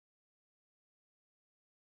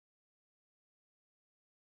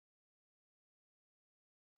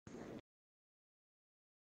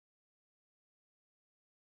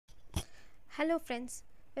Hello friends,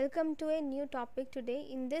 welcome to a new topic today.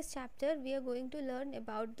 In this chapter we are going to learn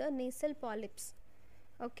about the nasal polyps.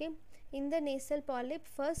 Okay, in the nasal polyp,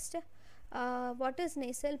 first what is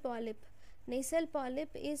nasal polyp? Nasal polyp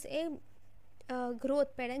is a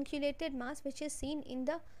growth pedunculated mass which is seen in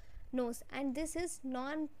the nose, and this is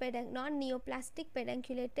non-neoplastic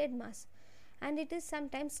pedunculated mass, and it is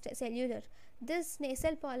sometimes cellular. This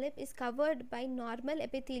nasal polyp is covered by normal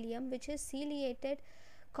epithelium which is ciliated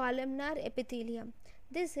columnar epithelium.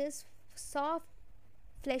 This is soft,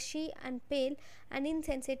 fleshy and pale and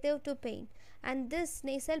insensitive to pain, and this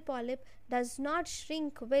nasal polyp does not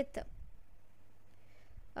shrink with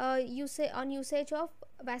usage of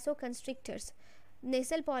vasoconstrictors.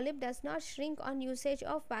 Nasal polyp does not shrink on usage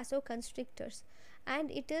of vasoconstrictors, and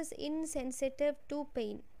it is insensitive to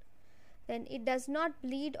pain. Then it does not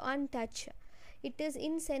bleed on touch. It is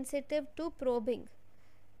insensitive to probing.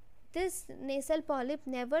 This nasal polyp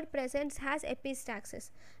never presents as epistaxis.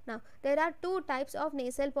 Now there are two types of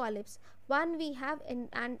nasal polyps. One we have an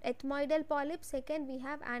ethmoidal polyp, second we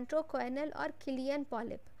have antrocoinal or Kilian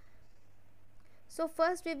polyp. So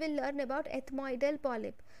first we will learn about ethmoidal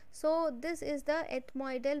polyp. So this is the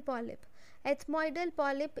ethmoidal polyp. Ethmoidal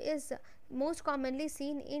polyp is most commonly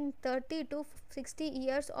seen in 30 to 60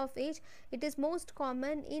 years of age. It is most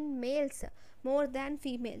common in males more than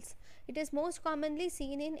females. It is most commonly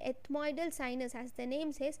seen in ethmoidal sinus. As the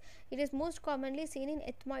name says, it is most commonly seen in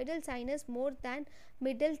ethmoidal sinus more than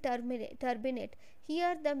middle turbinate.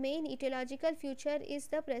 Here the main etiological feature is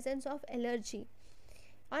the presence of allergy.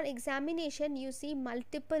 On examination you see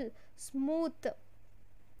multiple smooth,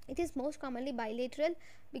 it is most commonly bilateral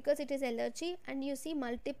because it is allergy, and you see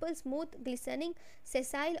multiple smooth glistening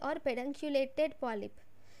sessile or pedunculated polyp.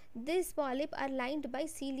 These polyp are lined by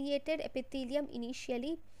ciliated epithelium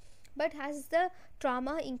initially, but as the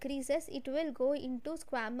trauma increases it will go into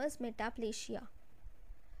squamous metaplasia,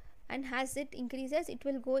 and as it increases it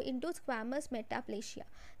will go into squamous metaplasia.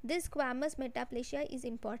 This squamous metaplasia is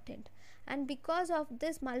important, and because of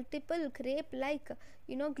this multiple grape like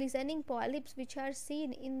glistening polyps which are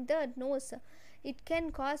seen in the nose, it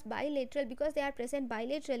can cause bilateral, because they are present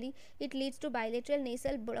bilaterally, it leads to bilateral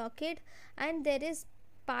nasal blockade, and there is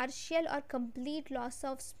partial or complete loss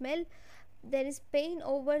of smell. There is pain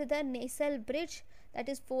over the nasal bridge, that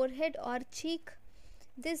is forehead or cheek.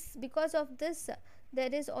 Because of this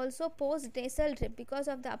there is also post nasal drip. Because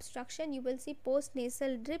of the obstruction you will see post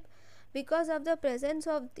nasal drip. Because of the presence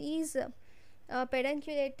of these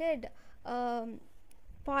pedunculated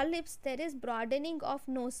polyps, there is broadening of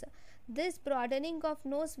nose. This broadening of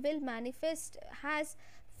nose will manifest as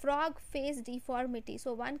frog face deformity.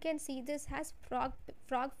 So one can see this as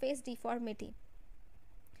frog face deformity.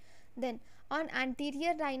 Then on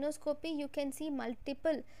anterior rhinoscopy you can see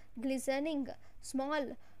multiple glistening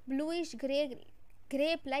small bluish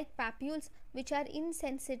grape like papules which are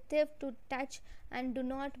insensitive to touch and do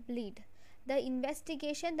not bleed. The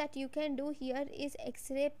investigation that you can do here is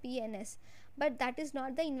X-ray PNS, but that is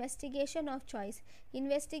not the investigation of choice.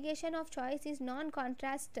 Investigation of choice is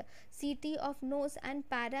non-contrast CT of nose and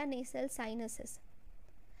paranasal sinuses.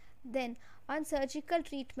 Then on surgical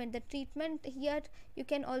treatment, the treatment here you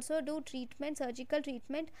can also do surgical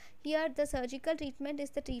treatment. Here the surgical treatment is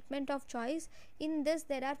the treatment of choice. In this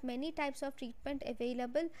there are many types of treatment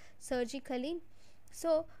available surgically.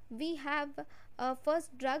 So we have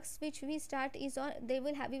first drugs which we start is on, we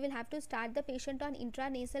will have to start the patient on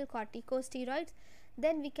intranasal corticosteroids.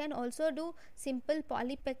 Then we can also do simple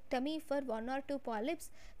polypectomy for one or two polyps.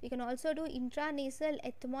 We can also do intranasal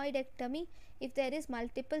ethmoidectomy if there is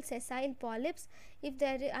multiple sessile polyps,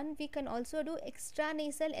 and we can also do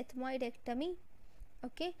extranasal ethmoidectomy.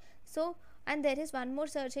 Okay, so and there is one more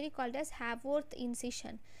surgery called as Haworth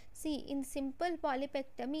incision. See, in simple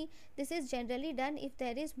polypectomy this is generally done if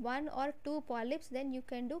there is one or two polyps, then you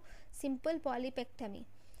can do simple polypectomy.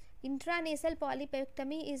 Intranasal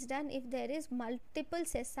polypectomy is done if there is multiple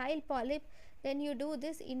sessile polyp, then you do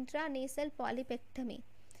this intranasal polypectomy.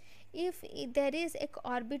 If there is a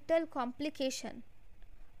orbital complication,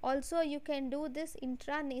 also you can do this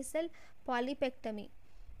intranasal polypectomy.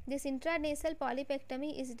 This intranasal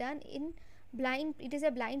polypectomy is done in blind. It is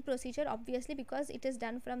a blind procedure obviously because it is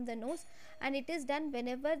done from the nose, and it is done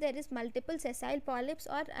whenever there is multiple sessile polyps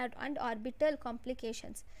and orbital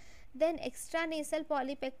complications. Then extranasal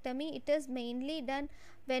polypectomy, it is mainly done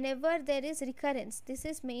whenever there is recurrence. This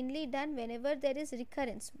is mainly done whenever there is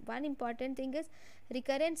recurrence. One important thing is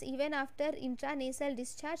recurrence even after intranasal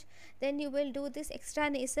discharge, then you will do this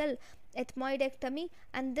extranasal ethmoidectomy,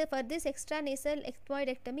 and for this extranasal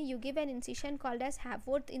ethmoidectomy you give an incision called as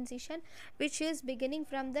Haworth incision, which is beginning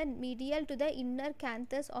from the medial to the inner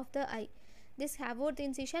canthus of the eye. This Haworth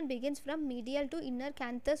incision begins from medial to inner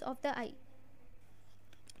canthus of the eye.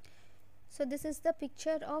 So this is the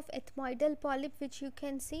picture of ethmoidal polyp which you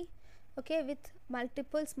can see, okay, with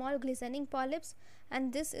multiple small glistening polyps,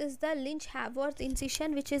 and this is the Lynch-Haworth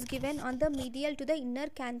incision which is given on the medial to the inner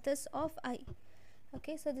canthus of eye.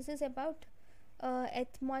 Okay, so this is about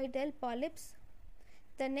ethmoidal polyps.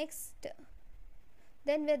 The next,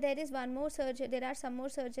 then where there is one more surgery, there are some more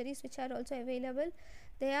surgeries which are also available.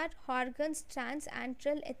 They are Horgan's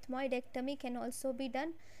transantral ethmoidectomy can also be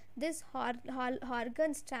done. This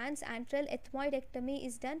Horgan's transantral ethmoidectomy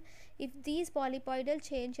is done if these polypoidal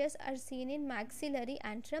changes are seen in maxillary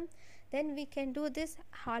antrum, then we can do this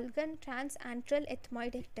Horgan transantral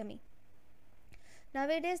ethmoidectomy.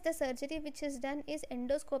 Nowadays the surgery which is done is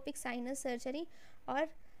endoscopic sinus surgery or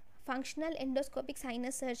functional endoscopic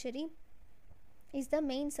sinus surgery is the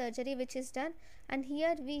main surgery which is done, and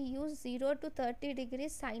here we use 0 to 30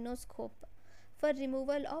 degrees sinoscope for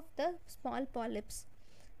removal of the small polyps.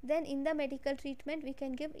 Then in the medical treatment we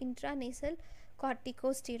can give intranasal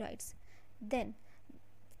corticosteroids. Then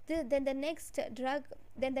the next drug,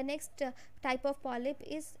 then the next type of polyp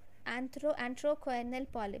is Antrocoinal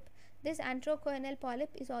polyp. This Antrocoinal polyp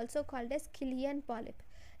is also called as Kilian polyp.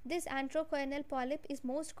 This Antrocoinal polyp is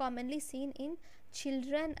most commonly seen in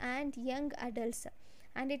children and young adults,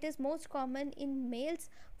 and it is most common in males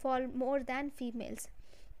for more than females.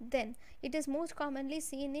 Then it is most commonly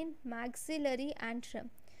seen in maxillary antrum.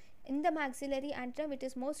 In the maxillary antrum, it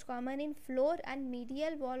is most common in floor and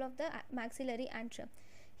medial wall of the maxillary antrum.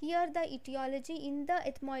 Here the etiology in the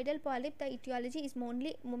ethmoidal polyp, the etiology is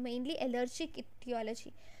mainly allergic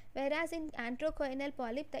etiology, whereas in antrocoinal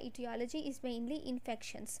polyp the etiology is mainly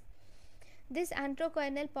infections. This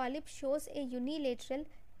antrocoinal polyp shows a unilateral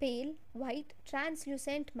pale white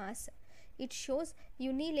translucent mass. It shows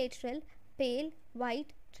unilateral pale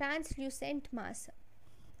white translucent mass.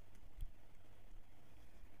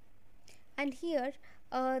 And here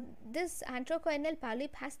this antrocoinal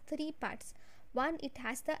polyp has three parts. One, it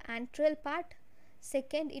has the antral part.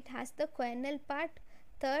 Second, it has the coinal part.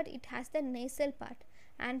 Third, it has the nasal part.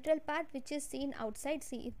 Antral part which is seen outside,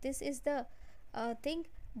 see if this is the thing,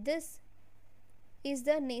 this is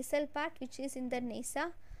the nasal part which is in the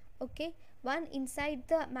nasa. Okay, one inside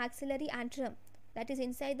the maxillary antrum, that is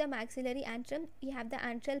inside the maxillary antrum we have the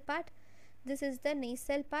antral part. This is the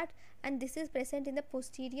nasal part, and this is present in the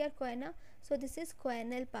posterior coina, so this is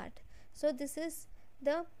coinal part. So this is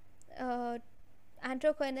the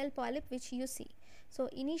antrocoinal polyp which you see. So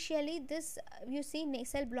initially this you see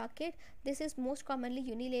nasal blockade, this is most commonly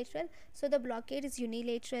unilateral, so the blockade is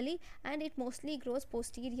unilaterally and it mostly grows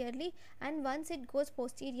posteriorly, and once it goes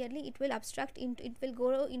posteriorly it will obstruct into, it will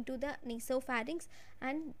go into the nasopharynx,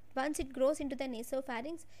 and once it grows into the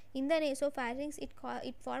nasopharynx, in the nasopharynx it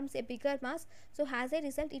forms a bigger mass, so as a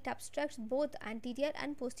result it obstructs both anterior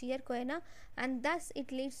and posterior coina, and thus it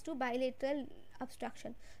leads to bilateral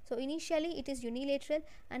obstruction. So initially it is unilateral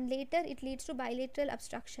and later it leads to bilateral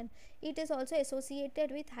obstruction. It is also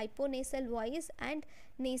associated with hyponasal voice and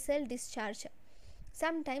nasal discharge.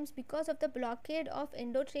 Sometimes because of the blockade of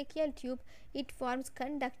endotracheal tube it forms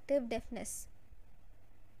conductive deafness.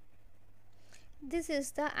 This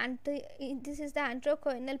is the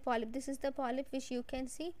antrocoinal polyp. This is the polyp which you can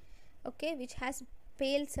see, okay, which has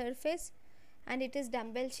pale surface and it is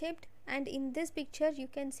dumbbell shaped, and in this picture you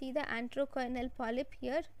can see the antrocoinal polyp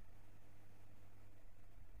here.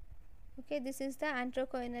 Okay, this is the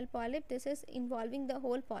antrocoinal polyp. This is involving the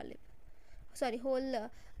whole polyp, sorry, whole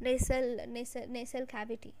nasal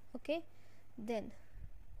cavity. Okay, then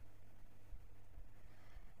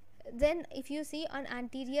if you see on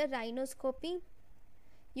anterior rhinoscopy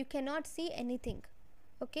you cannot see anything.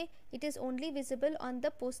 Okay, it is only visible on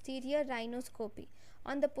the posterior rhinoscopy.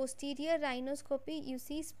 On the posterior rhinoscopy you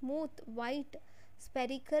see smooth white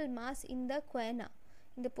spherical mass in the coina.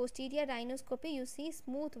 In the posterior rhinoscopy you see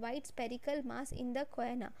smooth white spherical mass in the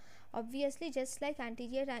coina. Obviously just like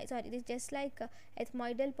ethmoidal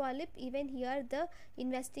polyp, even here the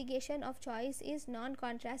investigation of choice is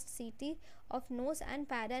non-contrast CT of nose and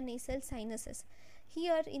paranasal sinuses.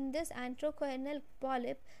 Here in this antrocoinal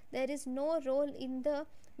polyp there is no role in the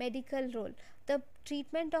medical role. The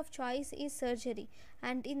treatment of choice is surgery,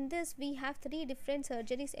 and in this we have three different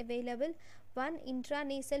surgeries available. One,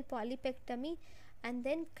 intranasal polypectomy, and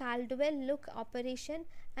then Caldwell look operation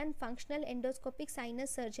and functional endoscopic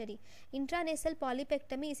sinus surgery. Intranasal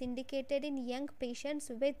polypectomy is indicated in young patients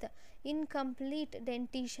with incomplete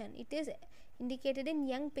dentition. It is indicated in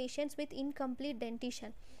young patients with incomplete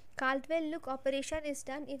dentition. Caldwell look operation is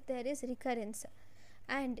done if there is recurrence,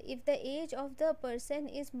 and if the age of the person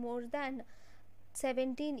is more than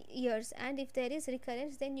 17 years, and if there is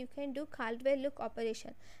recurrence, then you can do Caldwell look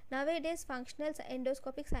operation. Nowadays functional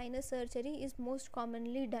endoscopic sinus surgery is most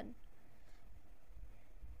commonly done.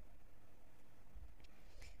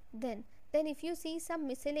 Then if you see some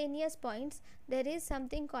miscellaneous points, there is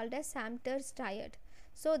something called as Samter's triad.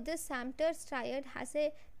 So this Samter's triad has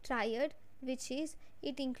a triad which is,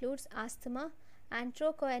 it includes asthma,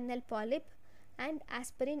 Antrocoinal polyp and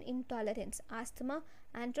aspirin intolerance. Asthma,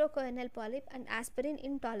 Antrocoinal polyp and aspirin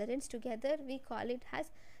intolerance, together we call it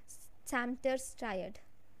as Samter's triad.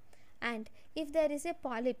 And if there is a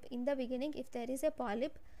polyp in the beginning, if there is a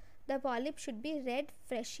polyp, the polyp should be red,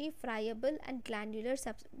 fleshy, friable and granular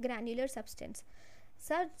substance.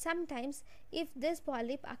 So sometimes if this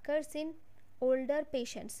polyp occurs in older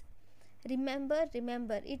patients, remember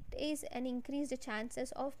it is an increased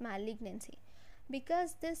chances of malignancy,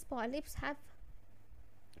 because these polyps have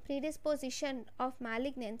predisposition of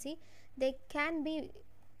malignancy. They can be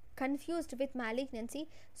confused with malignancy,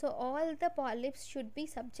 so all the polyps should be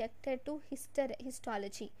subjected to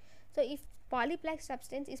histology. So if polyp-like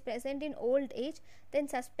substance is present in old age, then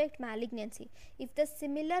suspect malignancy. If the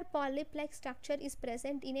similar polyp-like structure is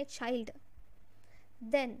present in a child,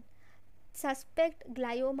 then suspect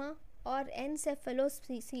glioma or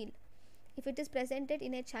encephalocele. If it is presented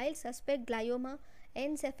in a child, suspect glioma,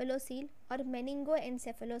 encephalocele or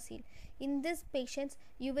meningoencephalocele. In this patients,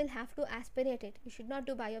 you will have to aspirate it. You should not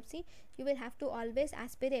do biopsy. You will have to always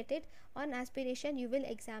aspirate it. On aspiration, you will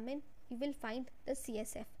examine, you will find the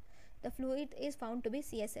CSF. The fluid is found to be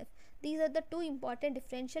CSF. These are the two important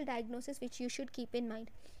differential diagnoses which you should keep in mind.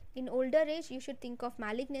 In older age, you should think of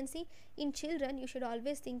malignancy. In children, you should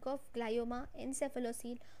always think of glioma,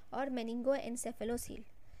 encephalocele or meningoencephalocele.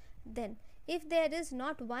 Then, if there is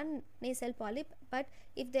not one nasal polyp, but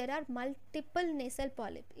if there are multiple nasal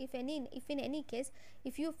polyp, if in any case,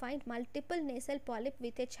 if you find multiple nasal polyp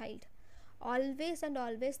with a child, always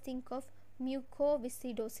think of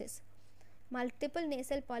mucoviscidosis. Multiple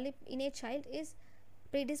nasal polyp in a child is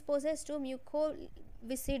predisposes to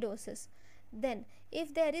mucoviscidosis. Then,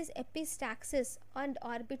 if there is epistaxis and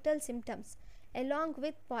orbital symptoms along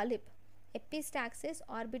with polyp, epistaxis,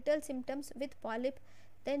 orbital symptoms with polyp,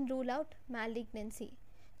 then rule out malignancy.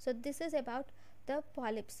 So this is about the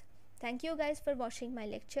polyps. Thank you guys for watching my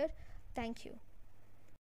lecture. Thank you.